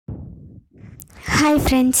Hi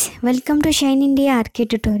friends, welcome to shine India RK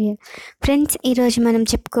tutorial. Friends, ఈరోజు మనం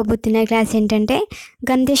చెప్పుకోబోతున్న class ఏంటంటే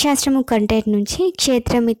గణితశాస్త్రము content నుంచి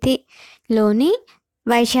క్షేత్రమితిలోని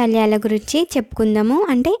వైశాల్యాల గురించి చెప్పుకుందాము.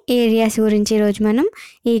 అంటే ఏరియాస్ గురించి ఈరోజు మనం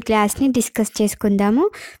ఈ క్లాస్ని డిస్కస్ చేసుకుందాము.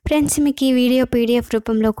 ఫ్రెండ్స్, మీకు ఈ వీడియో PDF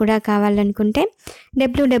రూపంలో కూడా కావాలనుకుంటే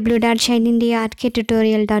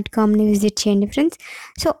www.shinindiaarktutorial.comని విజిట్ చేయండి ఫ్రెండ్స్.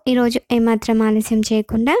 సో ఈరోజు ఏమాత్రం ఆలస్యం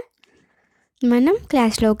చేయకుండా మనం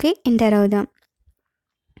క్లాస్లోకి ఎంటర్ అవుదాం.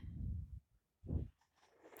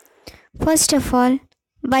 ఫస్ట్ ఆఫ్ ఆల్,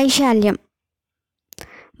 వైశాల్యం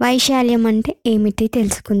అంటే ఏమిటి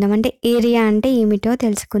తెలుసుకుందాం. అంటే ఏరియా అంటే ఏమిటో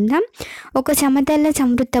తెలుసుకుందాం. ఒక సమతల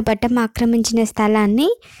సంవృత్త పటం ఆక్రమించిన స్థలాన్ని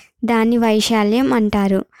దాని వైశాల్యం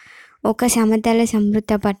అంటారు. ఒక సమతల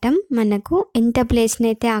సంవృత్త పటం మనకు ఎంత ప్లేస్ని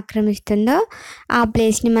అయితే ఆక్రమిస్తుందో ఆ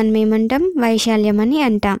ప్లేస్ని మనం ఏమంటాం? వైశాల్యం అని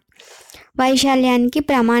అంటాం. వైశాల్యానికి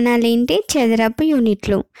ప్రమాణాలు ఏంటి? చదరపు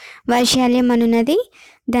యూనిట్లు. వైశాల్యం అనున్నది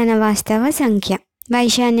ధన వాస్తవ సంఖ్య.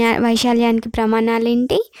 వైశాల్యానికి ప్రమాణాలు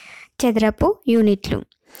ఏంటి? చదరపు యూనిట్లు.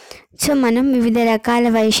 సో మనం వివిధ రకాల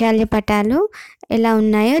వైశాల్య పటాలు ఎలా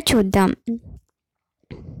ఉన్నాయో చూద్దాం.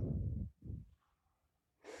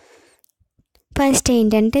 ఫస్ట్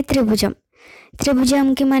ఏంటంటే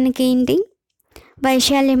త్రిభుజంకి మనకి ఏంటి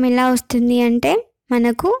వైశాల్యం ఎలా వస్తుంది అంటే,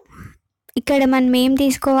 మనకు ఇక్కడ మనం ఏం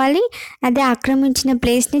తీసుకోవాలి? అది ఆక్రమించిన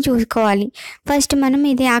ప్లేస్ని చూసుకోవాలి. ఫస్ట్ మనం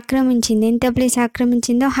ఇది ఆక్రమించింది, ఎంత ప్లేస్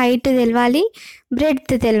ఆక్రమించిందో హైట్ తెలవాలి,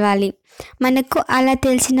 బ్రెడ్త్ తెలవాలి. మనకు అలా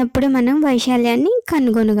తెలిసినప్పుడు మనం వైశాల్యాన్ని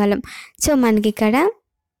కనుగొనగలం. సో మనకి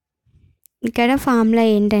ఇక్కడ ఫార్ములా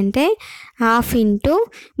ఏంటంటే ½ ఇంటూ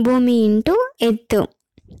భూమి ఇంటూ ఎత్తు,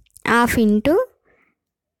 ½ ఇంటూ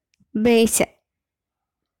బేస్,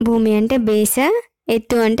 భూమి అంటే బేస్,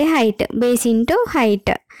 ఎత్తు అంటే height, base into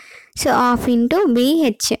height. So ½ into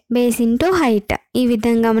BH, base into height. ఈ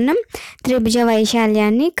విధంగా మనం త్రిభుజ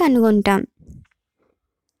వైశాల్యాన్ని కనుగొంటాం.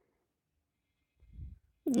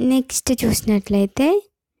 నెక్స్ట్ చూసినట్లయితే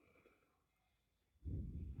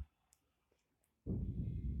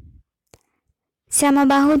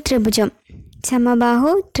సమబాహు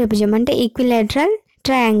త్రిభుజం అంటే ఈక్విలేటరల్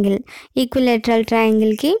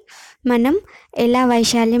ట్రయాంగిల్కి మనం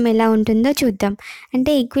వైశాల్యం ఎలా ఉంటుందో చూద్దాం.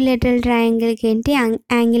 అంటే ఈక్విలేటరల్ ట్రయాంగిల్కి ఏంటి?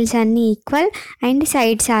 యాంగిల్స్ అన్నీ equal and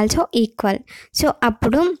sides also equal. So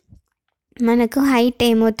అప్పుడు మనకు హైట్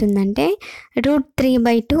ఏమవుతుందంటే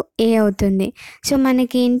 √3/2a అవుతుంది. సో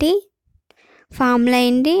మనకేంటి ఫార్ములా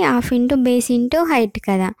ఏంటి? ½ ఇంటూ బేస్ ఇంటూ హైట్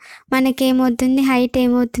కదా. మనకేమవుతుంది? హైట్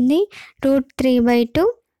ఏమవుతుంది?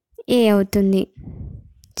 √3/2a అవుతుంది.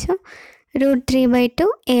 సో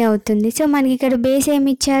 √3/2a అవుతుంది. సో మనకి ఇక్కడ బేస్ ఏమి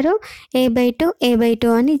ఇచ్చారు?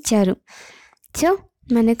 a/2 అని ఇచ్చారు. సో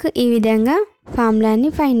మనకు ఈ విధంగా ఫార్ములాని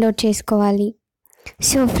ఫైండ్ అవుట్ చేసుకోవాలి.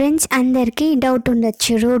 సో ఫ్రెండ్స్, అందరికీ డౌట్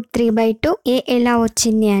ఉండొచ్చు √3/2a ఎలా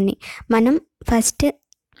వచ్చింది అని. మనం ఫస్ట్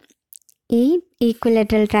ఈ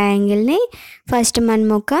ఈక్విలేటరల్ ట్రయాంగిల్ని మనం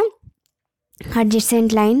ఒక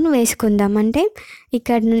అడ్జసెంట్ లైన్ వేసుకుందాం. అంటే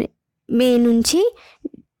ఇక్కడ B నుంచి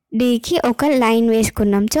Dకి ఒక లైన్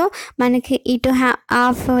వేసుకున్నాం. సో మనకి ఇటు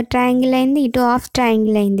హాఫ్ ట్రయాంగిల్ అయింది, ఇటు హాఫ్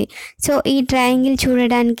ట్రయాంగిల్ అయింది. సో ఈ ట్రయాంగిల్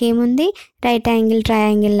చూడడానికి ఏముంది? రైట్ యాంగిల్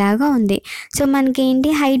ట్రయాంగిల్ లాగా ఉంది. సో మనకి ఏంటి?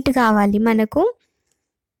 హైట్ కావాలి. మనకు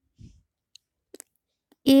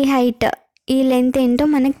ఈ హైట్, ఈ లెంత్ ఏంటో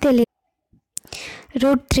మనకు తెలియదు.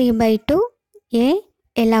 √3/2a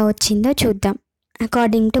ఎలా వచ్చిందో చూద్దాం.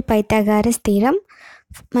 అకార్డింగ్ టు పైథాగరస్ థీరం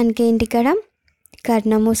మనకేంటి? ఇక్కడ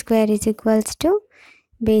కర్ణము square =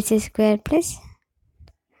 base square plus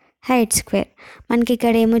height square. మనకి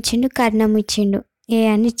ఇక్కడ ఏమొచ్చిండు? కర్ణం ఇచ్చిండు, a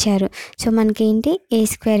అని ఇచ్చారు. సో మనకేంటి?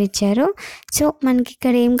 a² ఇచ్చారు. సో మనకి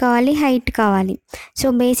ఇక్కడ ఏం కావాలి? హైట్ కావాలి. సో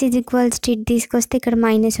బేస్ ఇది తీసుకొస్తే ఇక్కడ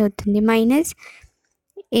మైనస్ అవుతుంది.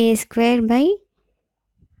 -a²/2²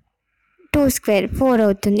 4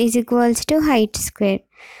 అవుతుంది = హైట్ స్క్వేర్.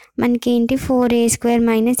 మనకేంటి?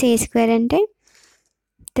 4a² - a² అంటే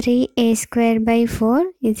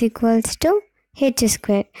 3a²/4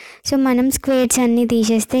 h². సో మనం స్క్వేర్స్ అన్నీ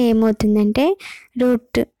తీసేస్తే ఏమవుతుందంటే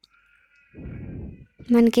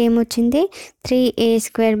మనకేమొచ్చింది?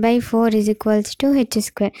 3a²/4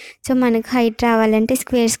 h². సో మనకు హైట్ రావాలంటే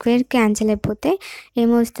స్క్వేర్ క్యాన్సిల్ అయిపోతే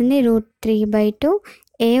ఏమొస్తుంది?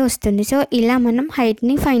 √3/2a వస్తుంది. సో ఇలా మనం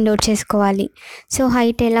హైట్ని ఫైండ్ అవుట్ చేసుకోవాలి. సో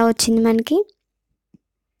హైట్ ఎలా వచ్చింది మనకి?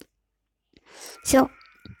 సో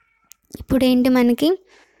ఇప్పుడు ఏంటి? మనకి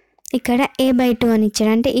ఇక్కడ a/2 అని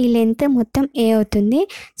ఇచ్చాడు. అంటే ఈ లెంత్ మొత్తం a అవుతుంది.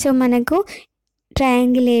 సో మనకు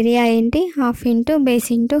ట్రయాంగిల్ ఏరియా ఏంటి? ½ into base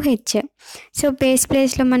into h. So base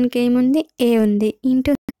ప్లేస్లో మనకి ఏముంది? a ఉంది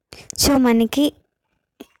ఇంటూ. సో మనకి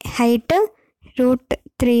హైట్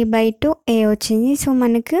 3/2 ఏ వచ్చింది. సో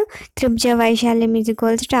మనకు త్రిభుజ వైశాల్యం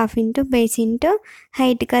equals half into base into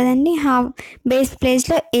height కదండి. బేస్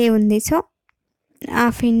ప్లేస్లో ఏ ఉంది. సో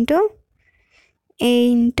హాఫ్ ఇంటూ ఏ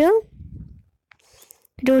ఇంటూ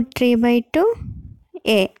 √3/2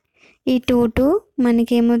 ఏ. ఈ 2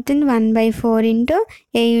 మనకి ఏమవుతుంది 1/4 ఇంటూ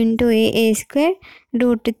ఏ ఇంటూ ఏ స్క్వేర్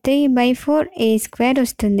 √3/4 ఏ స్క్వేర్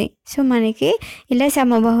వస్తుంది. సో మనకి ఇలా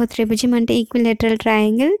సమబాహు త్రిభుజం అంటే ఈక్విలేటరల్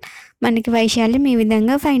ట్రయాంగిల్ మనకి వైశాల్యం ఈ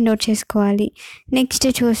విధంగా ఫైండ్ అవుట్ చేసుకోవాలి. నెక్స్ట్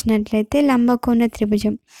చూసినట్లయితే లంబకోణ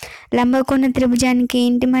త్రిభుజం. లంబకోణ త్రిభుజానికి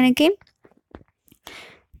ఏంటి మనకి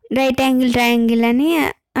రైట్ యాంగిల్ ట్రయాంగిల్ అని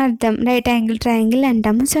అర్థం. రైట్ యాంగిల్ ట్రయాంగిల్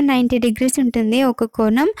అంటాము. సో 90 degrees ఉంటుంది ఒక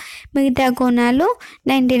కోణం, మిగతా కోణాలు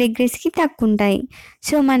 90 degreesకి తక్కువ ఉంటాయి.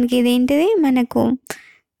 సో మనకి ఇదేంటిది మనకు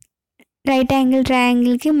రైట్ యాంగిల్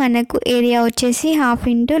ట్రయాంగిల్కి మనకు ఏరియా వచ్చేసి హాఫ్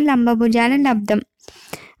ఇంటూ లంబభుజాల లబ్ధం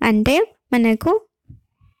అంటే మనకు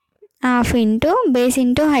half into base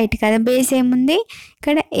into height కదా. బేస్ ఏముంది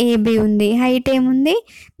ఇక్కడ ఏబి ఉంది, హైట్ ఏముంది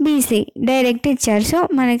బీసీ డైరెక్ట్ ఇచ్చారు. సో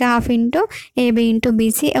మనకి half into AB into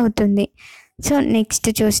BC అవుతుంది. సో నెక్స్ట్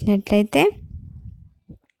చూసినట్లయితే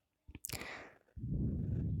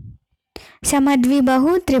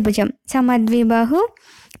సమద్విబాహు త్రిభుజం. సమద్విబాహు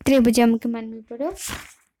త్రిభుజంకి మనం ఇప్పుడు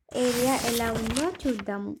ఏరియా ఎలా ఉందో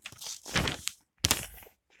చూద్దాము.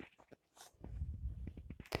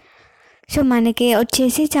 సో మనకి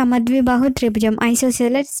వచ్చేసి సమద్విబాహు త్రిభుజం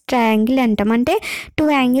ఐసోసెలస్ ట్రయాంగిల్ అంటాం. అంటే 2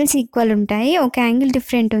 యాంగిల్స్ ఈక్వల్ ఉంటాయి, ఒక యాంగిల్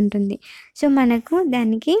డిఫరెంట్ ఉంటుంది. సో మనకు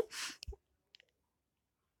దానికి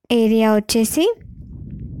ఏరియా వచ్చేసి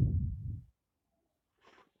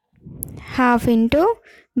half into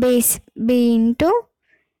base B into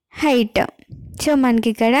height. So మనకి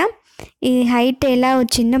ఇక్కడ ఈ హైట్ ఎలా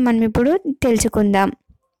వచ్చిందో మనం ఇప్పుడు తెలుసుకుందాం.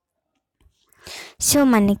 సో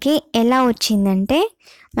మనకి ఎలా వచ్చిందంటే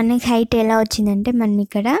మనం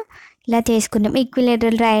ఇక్కడ ఇలా చేసుకున్నాం.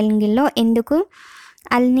 ఈక్విలేటరల్ ట్రయాంగిల్లో ఎందుకు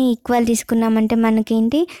అన్ని ఈక్వల్ తీసుకున్నామంటే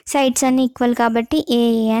మనకేంటి సైడ్స్ అన్నీ ఈక్వల్ కాబట్టి ఏ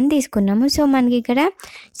అని తీసుకున్నాము. సో మనకి ఇక్కడ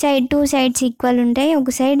 2 సైడ్స్ ఈక్వల్ ఉంటాయి, ఒక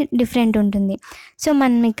సైడ్ డిఫరెంట్ ఉంటుంది. సో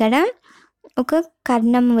మనం ఇక్కడ ఒక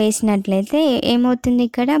కర్ణం వేసినట్లయితే ఏమవుతుంది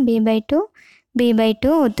ఇక్కడ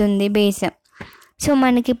b/2 అవుతుంది బేస్. సో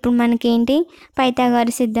మనకేంటి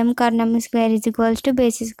పైథాగరస్ సిద్ధం కర్ణం square equals to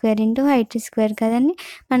base square into height square కదండి.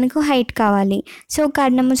 మనకు హైట్ కావాలి. సో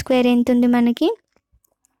కర్ణం స్క్వేర్ ఎంత ఉంది మనకి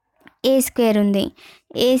ఏ స్క్వేర్ ఉంది.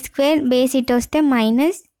 ఏ స్క్వేర్ బేస్ ఇటు వస్తే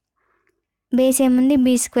మైనస్ బేస్ ఏముంది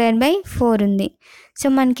b²/4 ఉంది. సో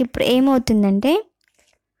మనకి ఇప్పుడు ఏమవుతుందంటే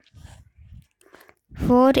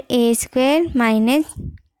 4a²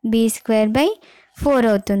 - b²/4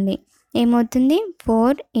 అవుతుంది. ఏమవుతుంది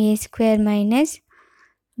 4a²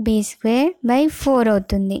 - b²/4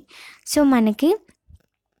 అవుతుంది. సో మనకి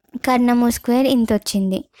కర్ణము స్క్వేర్ ఇంత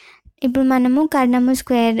వచ్చింది. ఇప్పుడు మనము కర్ణము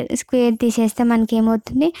స్క్వేర్ తీసేస్తే మనకి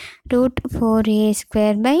ఏమవుతుంది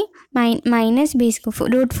 √4a²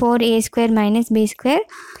 -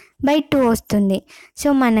 b²/2 వస్తుంది. సో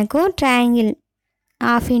మనకు ట్రయాంగిల్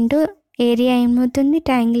హాఫ్ ఇంటూ ఏరియా ఏమవుతుంది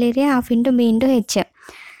triangle area half into b into H.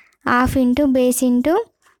 Half into base into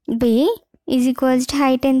b is equals to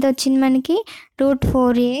height ఎంత వచ్చింది మనకి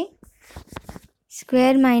 √4a²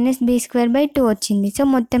 - b²/2 వచ్చింది. సో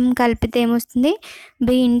మొత్తం కలిపితే ఏమొస్తుంది b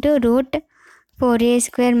ఇంటూ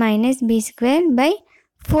 √4a² -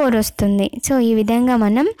 b²/4 వస్తుంది. సో ఈ విధంగా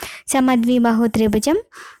మనం సమద్విబాహు త్రిభుజం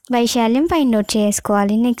వైశాల్యం ఫైండ్ అవుట్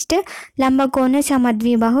చేసుకోవాలి. నెక్స్ట్ లంబకోణ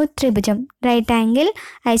సమద్విబాహు త్రిభుజం రైట్ యాంగిల్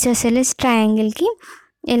ఐసోసెలస్ ట్రయాంగిల్కి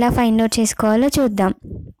ఎలా ఫైండ్ అవుట్ చేసుకోవాలో చూద్దాం.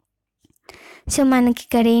 సో మనకి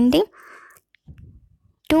ఇక్కడ ఏంటి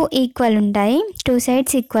 2 ఈక్వల్ ఉంటాయి, 2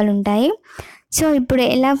 సైడ్స్ ఈక్వల్ ఉంటాయి. సో ఇప్పుడు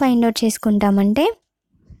ఎలా ఫైండ్ అవుట్ చేసుకుంటామంటే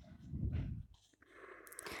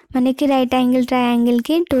మనకి right angle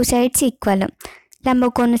ట్రయాంగిల్కి 2 sides equal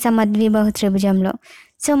లంబకోణ సమద్విబాహు త్రిభుజంలో.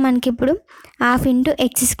 So మనకి ఇప్పుడు హాఫ్ ఇంటూ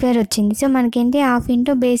x² వచ్చింది. సో మనకేంటి half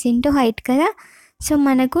into base into height కదా. సో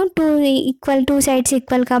మనకు 2 సైడ్స్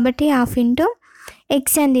ఈక్వల్ కాబట్టి హాఫ్ ఇంటూ x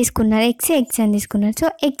అని తీసుకున్నారు, x అని తీసుకున్నారు. సో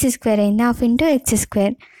x² అయింది half into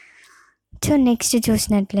x². So next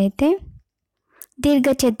చూసినట్లయితే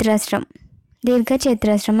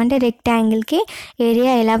దీర్ఘచతురస్రం అంటే రెక్టాంగిల్కి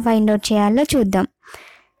ఏరియా ఎలా ఫైండ్ అవుట్ చేయాలో చూద్దాం.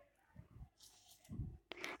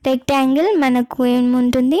 రెక్టాంగిల్ మనకు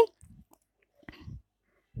ఏముంటుంది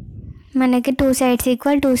మనకి 2 సైడ్స్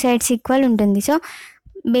ఈక్వల్ ఉంటుంది. సో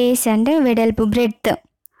బేస్ అంటే వెడల్పు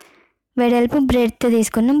బ్రెడ్త్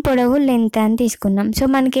తీసుకున్నాం, పొడవు లెంత్ అని తీసుకున్నాం. సో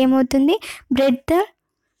మనకి ఏమవుతుంది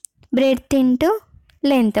బ్రెడ్త్ ఇంటూ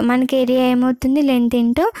లెంత్, మనకి ఏరియా ఏమవుతుంది లెంత్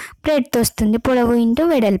ఇంటూ బ్రెడ్త్ వస్తుంది, పొడవు ఇంటూ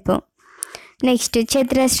వెడల్పు. నెక్స్ట్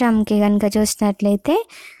చతురస్రంకి కనుక చూసినట్లయితే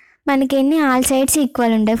మనకేంటి ఆల్ సైడ్స్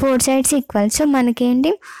ఈక్వల్ ఉంటాయి, 4 సైడ్స్ ఈక్వల్. సో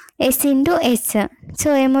మనకేంటి ఎస్ ఇంటూ ఎస్, సో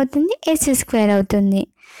ఏమవుతుంది ఎస్ స్క్వేర్ అవుతుంది.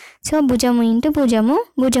 సో భుజము ఇంటూ భుజము,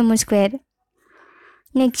 భుజము స్క్వేర్.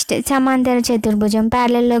 నెక్స్ట్ సమాంతర చతుర్భుజం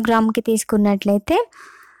ప్యారలలోగ్రామ్కి తీసుకున్నట్లయితే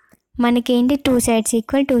మనకేంటి టూ సైడ్స్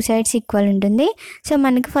ఈక్వల్ ఉంటుంది. సో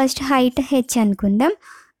మనకి ఫస్ట్ హైట్ హెచ్ అనుకుందాం,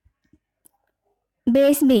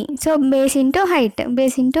 base B, so base into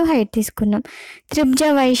height తీసుకున్నాం. త్రిభుజ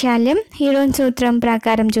వైశాల్యం హీరోన్ సూత్రం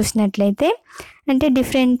ప్రకారం చూసినట్లయితే అంటే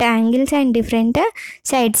different angles and different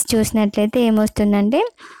sides చూసినట్లయితే ఏమొస్తుందంటే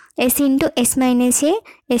yes into yes minus A,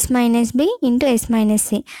 yes minus B into yes minus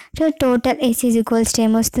C. So total yes is equals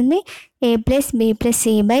ఏమొస్తుంది ఏ plus B plus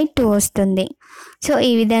C by 2 వస్తుంది. సో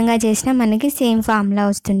ఈ విధంగా చేసినా మనకి సేమ్ ఫార్ములా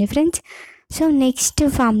వస్తుంది ఫ్రెండ్స్. సో నెక్స్ట్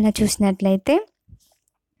ఫార్ములా చూసినట్లయితే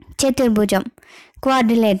చతుర్భుజం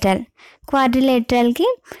క్వాడ్రిలేటరల్కి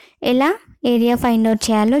ఎలా ఏరియా ఫైండ్ అవుట్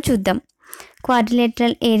చేయాలో చూద్దాం.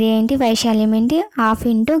 క్వాడ్రిలేటరల్ ఏరియా ఏంటి, వైశాల్యం ఏంటి, హాఫ్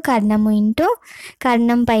ఇంటూ కర్ణము ఇంటూ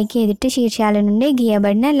కర్ణం పైకి ఎదుటి శీర్షాల నుండి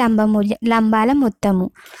గీయబడిన లంబాల మొత్తము.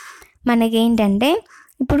 మనకేంటంటే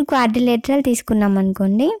ఇప్పుడు క్వాడ్రిలేటరల్ తీసుకున్నాం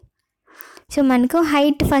అనుకోండి, సో మనకు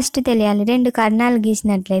హైట్ ఫస్ట్ తెలియాలి. 2 కర్ణాలు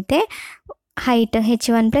గీసినట్లయితే హైట్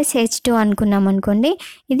h1 ప్లస్ h2 అనుకున్నాం అనుకోండి,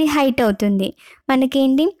 ఇది హైట్ అవుతుంది.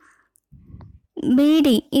 మనకేంటి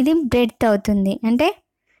బీడీ ఇది బ్రెడ్త్ అవుతుంది, అంటే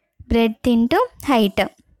బ్రెడ్త్ ఇంటూ హైట్.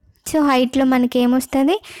 సో హైట్లో మనకి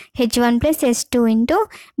ఏమొస్తుంది h1 plus h2 into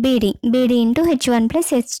BD into h1 plus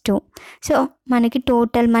h2. So మనకి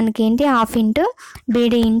టోటల్ మనకేంటి half into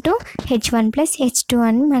BD into h1 plus h2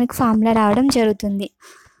 అని మనకి ఫార్ములా రావడం జరుగుతుంది.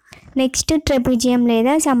 నెక్స్ట్ ట్రెపిజియం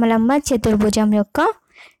లేదా సమలంబ చతుర్భుజం యొక్క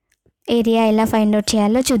ఏరియా ఎలా ఫైండ్ అవుట్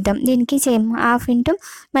చేయాలో చూద్దాం. దీనికి సేమ్ హాఫ్ ఇంటూ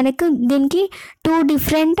మనకు దీనికి 2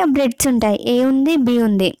 డిఫరెంట్ బ్రెడ్స్ ఉంటాయి, ఏ ఉంది బి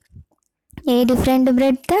ఉంది. A different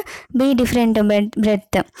breadth, be different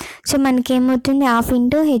breadth. So మనకి ఏమవుతుంది హాఫ్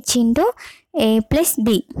ఇంటూ హెచ్ ఇంటూ ఏ ప్లస్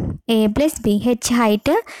బి, హెచ్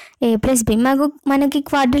హైట్ ఏ ప్లస్ బి. మనకి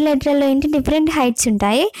క్వాడ్రిలేటరల్లో ఏంటి డిఫరెంట్ హైట్స్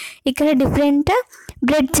ఉంటాయి, ఇక్కడ డిఫరెంట్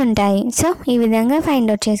బ్రెడ్స్ ఉంటాయి. సో ఈ విధంగా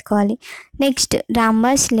ఫైండ్ అవుట్ చేసుకోవాలి. నెక్స్ట్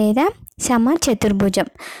రాంబస్ లేదా సమ చతుర్భుజం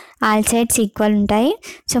ఆల్ సైడ్స్ ఈక్వల్ ఉంటాయి.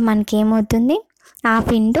 సో మనకి ఏమవుతుంది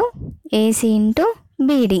half into AC into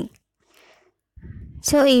BD.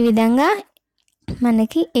 So ఈ విధంగా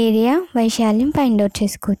మనకి ఏరియా వైశాల్యం ఫైండ్ అవుట్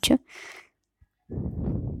చేసుకోవచ్చు.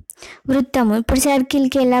 వృత్తము ఇప్పుడు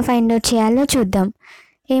సర్కిల్కి ఎలా ఫైండ్ అవుట్ చేయాలో చూద్దాం.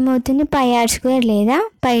 ఏమవుతుంది పై ఆర్ స్క్వేర్ లేదా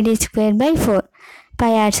పై D square by 4,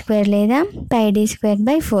 pi are square లేదా పై D square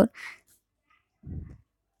by 4.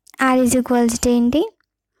 Are is equals ఏంటి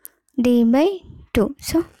డి బై 2.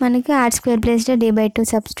 సో మనకి ఆర్ స్క్వేర్ ప్లస్లో డి బై 2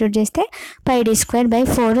 సబ్స్టిట్యూట్ చేస్తే పై డి స్క్వేర్ బై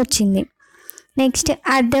 4 వచ్చింది. నెక్స్ట్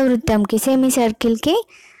అర్ధవృత్తంకి సెమీ సర్కిల్కి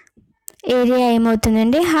ఏరియా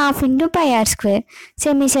ఏమవుతుందండి half into pi are square,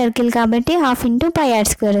 semi circle కాబట్టి half into pi are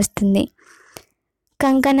square వస్తుంది.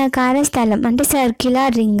 కంకణకార స్థలం అంటే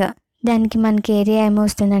సర్క్యులర్ రింగ్, దానికి మనకి ఏరియా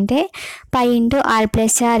ఏమవుతుందంటే pi into are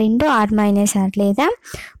plus are into are minus are లేదా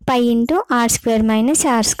pi into are square minus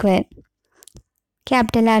are square,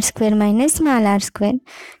 capital are square minus small are square.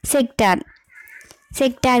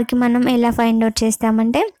 సెక్టార్కి మనం ఎలా find out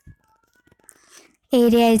చేస్తామంటే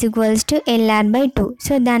area is equals to LR by 2.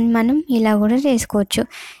 So దాన్ని మనం ఇలా కూడా చేసుకోవచ్చు,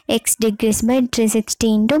 X degrees by 360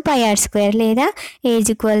 into pi are square లేదా ఏ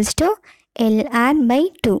is equals to LR by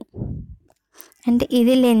 2. అంటే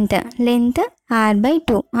ఇది length are by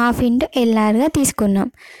 2 half into ఎల్ఆర్గా తీసుకున్నాం.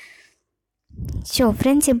 సో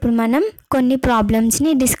ఫ్రెండ్స్ ఇప్పుడు మనం కొన్ని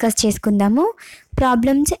ప్రాబ్లమ్స్ని డిస్కస్ చేసుకుందాము.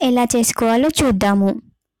 ప్రాబ్లమ్స్ ఎలా చేసుకోవాలో చూద్దాము.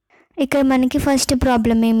 ఇక్కడ మనకి ఫస్ట్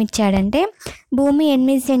ప్రాబ్లం ఏమి ఇచ్చాడంటే భూమి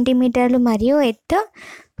 8 సెంటీమీటర్లు మరియు ఎత్తు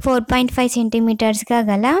 4.5 సెంటీమీటర్స్గా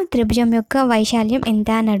గల త్రిభుజం యొక్క వైశాల్యం ఎంత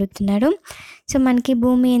అని అడుగుతున్నాడు. సో మనకి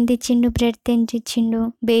భూమి ఎంత ఇచ్చిండు, బ్రెడ్త్ ఎంత ఇచ్చిండు,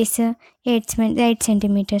 బేస్ 8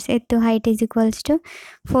 సెంటీమీటర్స్, ఎత్తు height is equals to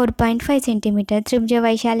 4.5 centimetre. త్రిభుజ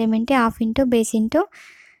వైశాల్యం అంటే half into base into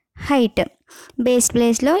height. Base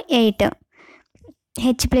ప్లేస్లో 8,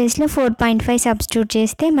 హెచ్ ప్లేస్లో 4.5 సబ్స్టిట్యూట్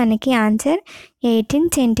చేస్తే మనకి ఆన్సర్ 18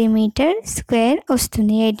 సెంటీమీటర్ స్క్వేర్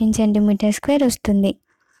వస్తుంది, 18 సెంటీమీటర్ స్క్వేర్ వస్తుంది.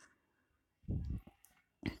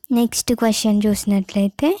 నెక్స్ట్ క్వశ్చన్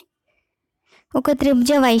చూసినట్లయితే ఒక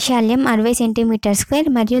త్రిభుజ వైశాల్యం 60 సెంటీమీటర్ స్క్వేర్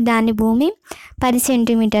మరియు దాని భూమి 10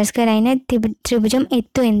 సెంటీమీటర్ స్క్వేర్ అయిన త్రిభుజం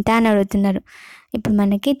ఎత్తు ఎంత అని అడుగుతున్నారు. ఇప్పుడు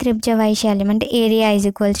మనకి త్రిభుజ వైశాల్యం అంటే area is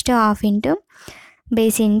equals to half into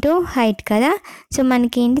base into height కదా. సో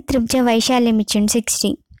మనకి ఏంటి త్రిభుజ వైశాల్యం ఇచ్చిండు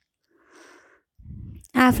 60,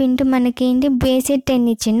 హాఫ్ ఇంటూ మనకి ఏంటి బేస్ 10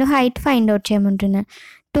 ఇచ్చిండు, height find out చేయమంటున్నాను.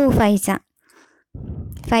 2 5s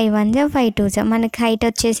 5 1s 5 2s. మనకి హైట్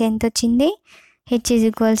వచ్చేసి ఎంత వచ్చింది H is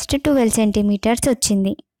equals to 12 centimetres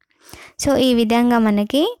వచ్చింది. సో ఈ విధంగా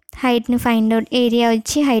మనకి హైట్ని ఫైండ్ అవుట్, ఏరియా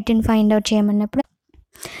వచ్చి హైట్ని ఫైండ్ అవుట్ చేయమన్నప్పుడు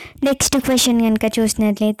నెక్స్ట్ క్వశ్చన్ కనుక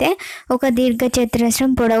చూసినట్లయితే ఒక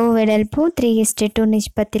దీర్ఘచతురస్రం పొడవు వెడల్పు 3:2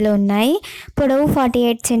 నిష్పత్తిలో ఉన్నాయి. పొడవు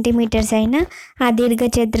 48 సెంటీమీటర్స్ అయిన ఆ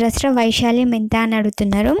దీర్ఘచతురస్ర వైశాల్యం ఎంత అని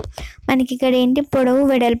అడుగుతున్నారు. మనకి ఇక్కడ ఏంటి, పొడవు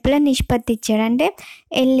వెడల్పుల నిష్పత్తి ఇచ్చాడు. అంటే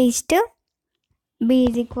L/B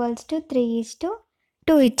 =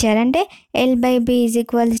 3:2 ఇచ్చారు. అంటే L/B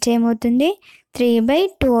ఏమవుతుంది,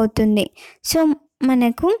 3/2 అవుతుంది. సో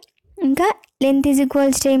మనకు ఇంకా లెంత్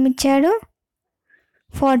ఏమి ఇచ్చాడు,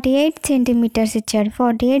 48 సెంటీమీటర్స్ ఇచ్చాడు,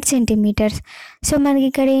 48 సెంటీమీటర్స్. సో మనకి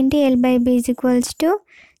ఇక్కడ ఏంటి, L/B =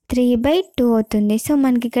 3/2 అవుతుంది. సో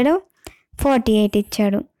మనకి ఇక్కడ 48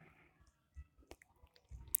 ఇచ్చాడు.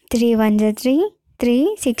 3 1 3, 3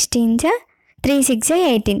 16 3 6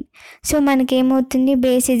 18. సో మనకి ఏమవుతుంది,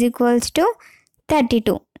 బేస్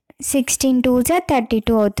 =32, 16 2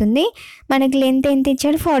 32 అవుతుంది. మనకి లెంత్ ఎంత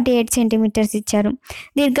ఇచ్చాడు, 48 సెంటీమీటర్స్ ఇచ్చారు.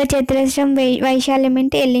 దీర్ఘచతురస్రం వైశాల్యం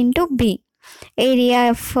ఏంటి, L/B. Area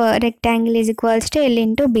of rectangle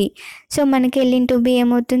L/B. So మనకి L/B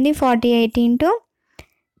ఏమవుతుంది, 48 ×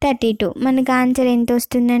 32. మనకి ఆన్సర్ ఎంత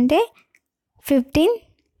వస్తుందంటే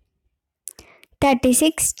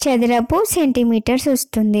 1536 చదరపు సెంటీమీటర్స్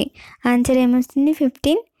వస్తుంది. ఆన్సర్ ఏమొస్తుంది,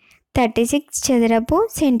 1536 చదరపు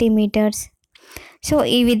సెంటీమీటర్స్. సో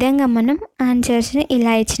ఈ విధంగా మనం ఆన్సర్స్ని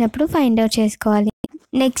ఇలా ఇచ్చినప్పుడు ఫైండ్ అవుట్ చేసుకోవాలి.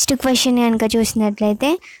 నెక్స్ట్ క్వశ్చన్ కనుక చూసినట్లయితే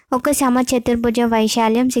ఒక సమచతుర్భుజ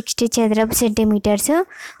వైశాల్యం 60 చదరపు సెంటీమీటర్స్,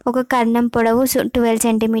 ఒక కర్ణం పొడవు 12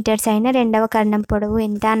 సెంటీమీటర్స్ అయిన రెండవ కర్ణం పొడవు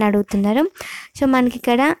ఎంత అని అడుగుతున్నారు. సో మనకి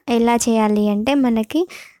ఇక్కడ ఎలా చేయాలి అంటే, మనకి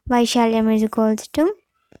వైశాల్యం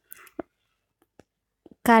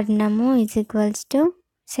కర్ణము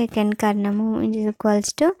సెకండ్ కర్ణము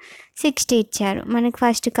 60 ఇచ్చారు. మనకి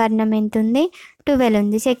ఫస్ట్ కర్ణం ఎంత ఉంది, 12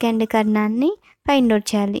 ఉంది. సెకండ్ కర్ణాన్ని ఫైండ్ అవుట్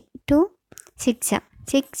చేయాలి. 2 6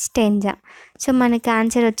 6 10. సో మనకి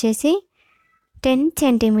ఆన్సర్ వచ్చేసి 10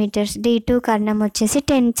 సెంటీమీటర్స్. D2 కర్ణం వచ్చేసి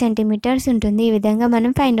 10 సెంటీమీటర్స్ ఉంటుంది. ఈ విధంగా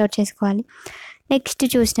మనం ఫైండ్ అవుట్ చేసుకోవాలి. నెక్స్ట్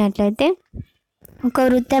చూసినట్లయితే ఒక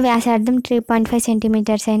వృత్త వ్యాసార్థం 3.5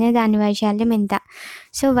 సెంటీమీటర్స్ అయినా దాని వైశాల్యం ఎంత.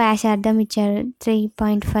 సో వ్యాసార్థం ఇచ్చారు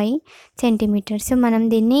 3.5 సెంటీమీటర్స్. సో మనం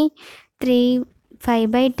దీన్ని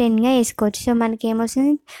 3/5/10గా వేసుకోవచ్చు. సో మనకి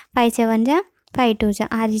ఏమొస్తుంది, 5 7 5 2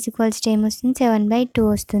 R ఏమొస్తుంది, 7/2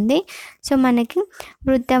 వస్తుంది. సో మనకి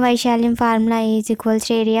వృత్త వైశాల్యం formula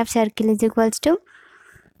area of circle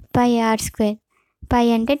πr². π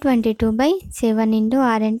అంటే 22/7 ×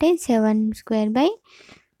 r అంటే 7²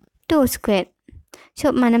 /2². సో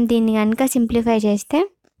మనం దీన్ని కనుక సింప్లిఫై చేస్తే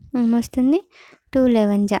ఏమొస్తుంది, 2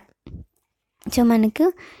 11. సో మనకు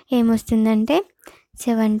ఏమొస్తుందంటే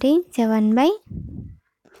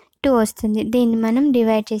 77/2 వస్తుంది. దీన్ని మనం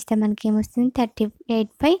డివైడ్ చేస్తే మనకి ఏమొస్తుంది,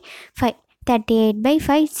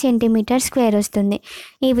 38/5 సెంటీమీటర్ స్క్వేర్ వస్తుంది.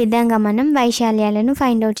 ఈ విధంగా మనం వైశాల్యాలను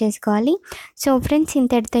ఫైండ్ అవుట్ చేసుకోవాలి. సో ఫ్రెండ్స్,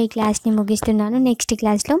 ఇంతటితో ఈ క్లాస్ని ముగిస్తున్నాను. నెక్స్ట్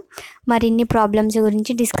క్లాస్లో మరిన్ని ప్రాబ్లమ్స్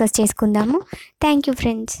గురించి డిస్కస్ చేసుకుందాము. Thank you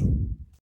friends.